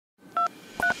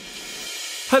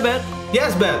Hi, Beth.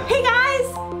 Yes, Beth. Hey guys!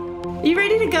 You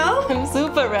ready to go? I'm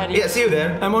super ready. Yeah, see you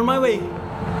there. I'm on my way.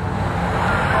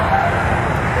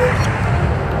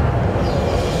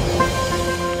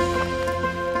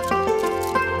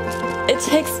 It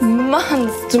takes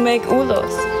months to make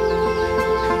ulos.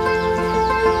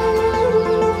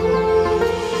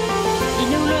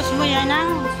 Inulos mo yan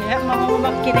ang kaya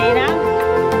mamumagkinay.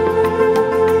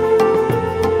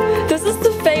 This is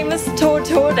the famous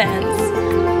toe-toe dance.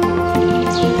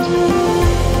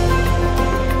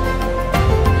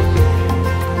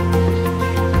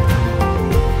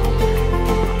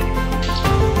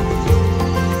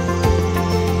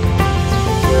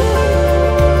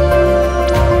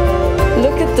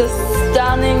 Look at the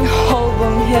stunning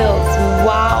Holborn Hills.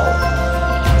 Wow!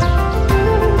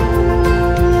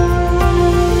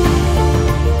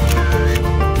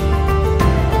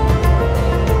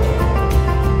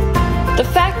 The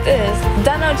fact is,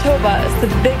 Danau Toba is the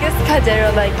biggest caldera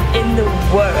lake in the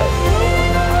world.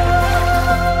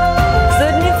 So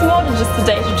it needs more than just a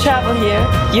day to travel here.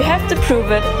 You have to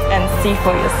prove it and see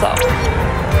for yourself.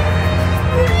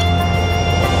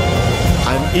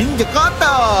 I'm in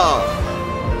Jakarta!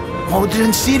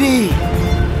 Modern city!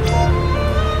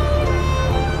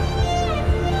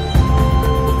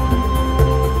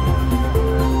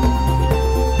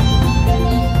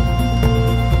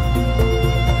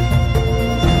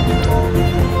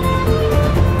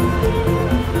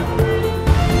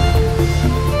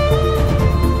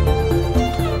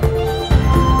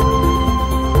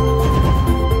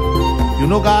 You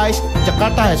know guys,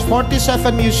 Jakarta has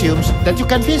 47 museums that you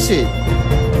can visit.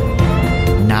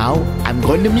 Now, I'm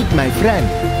going to meet my friend.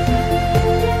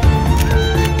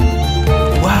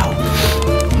 Wow!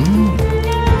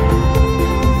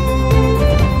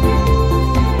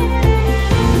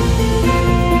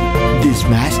 This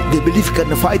mask, they believe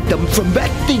can fight them from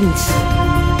bad things.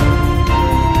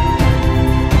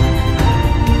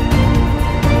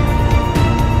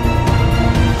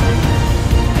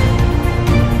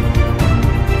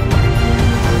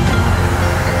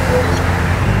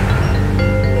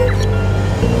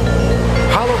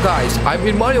 Guys, I'm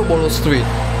in Malioboro Street.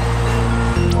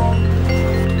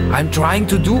 I'm trying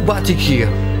to do batik here.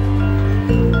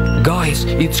 Guys,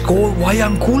 it's called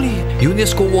Wayang Kulit,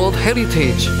 UNESCO World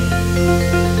Heritage.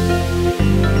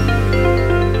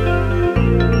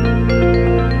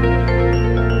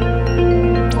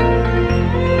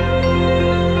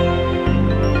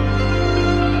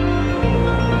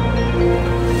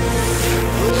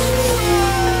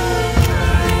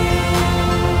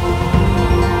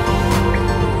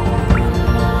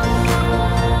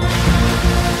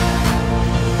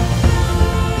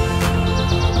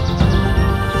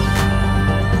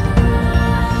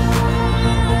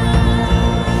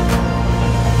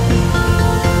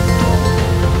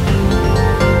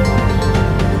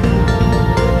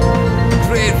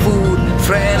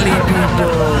 Friendly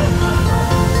people.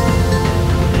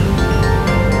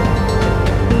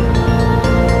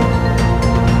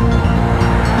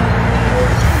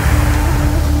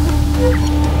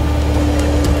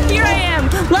 Here I am!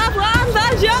 Labuan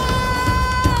Bajo!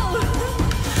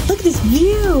 Look at this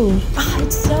view! Oh,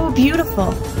 it's so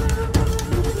beautiful.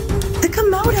 The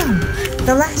Komodo,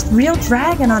 the last real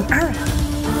dragon on Earth.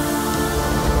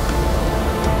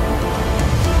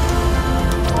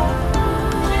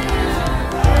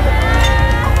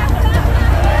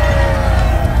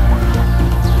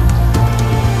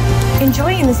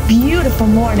 Enjoying this beautiful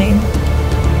morning.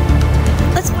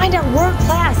 Let's find out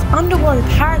world-class underwater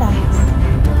paradise.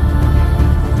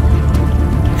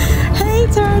 Hey,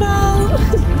 turtle!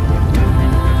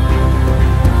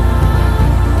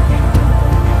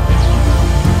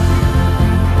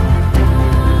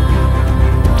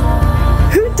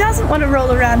 Who doesn't want to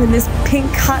roll around in this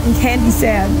pink cotton candy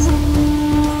sand?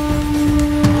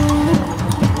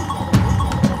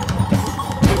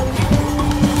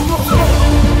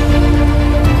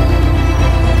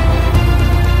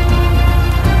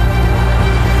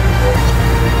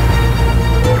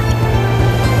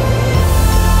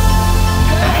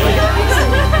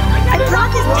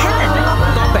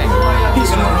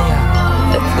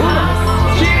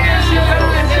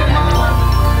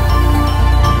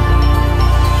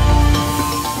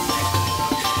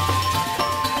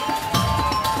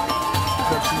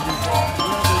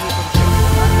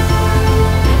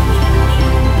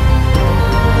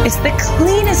 It's the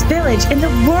cleanest village in the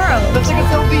world. Let's take a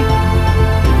selfie.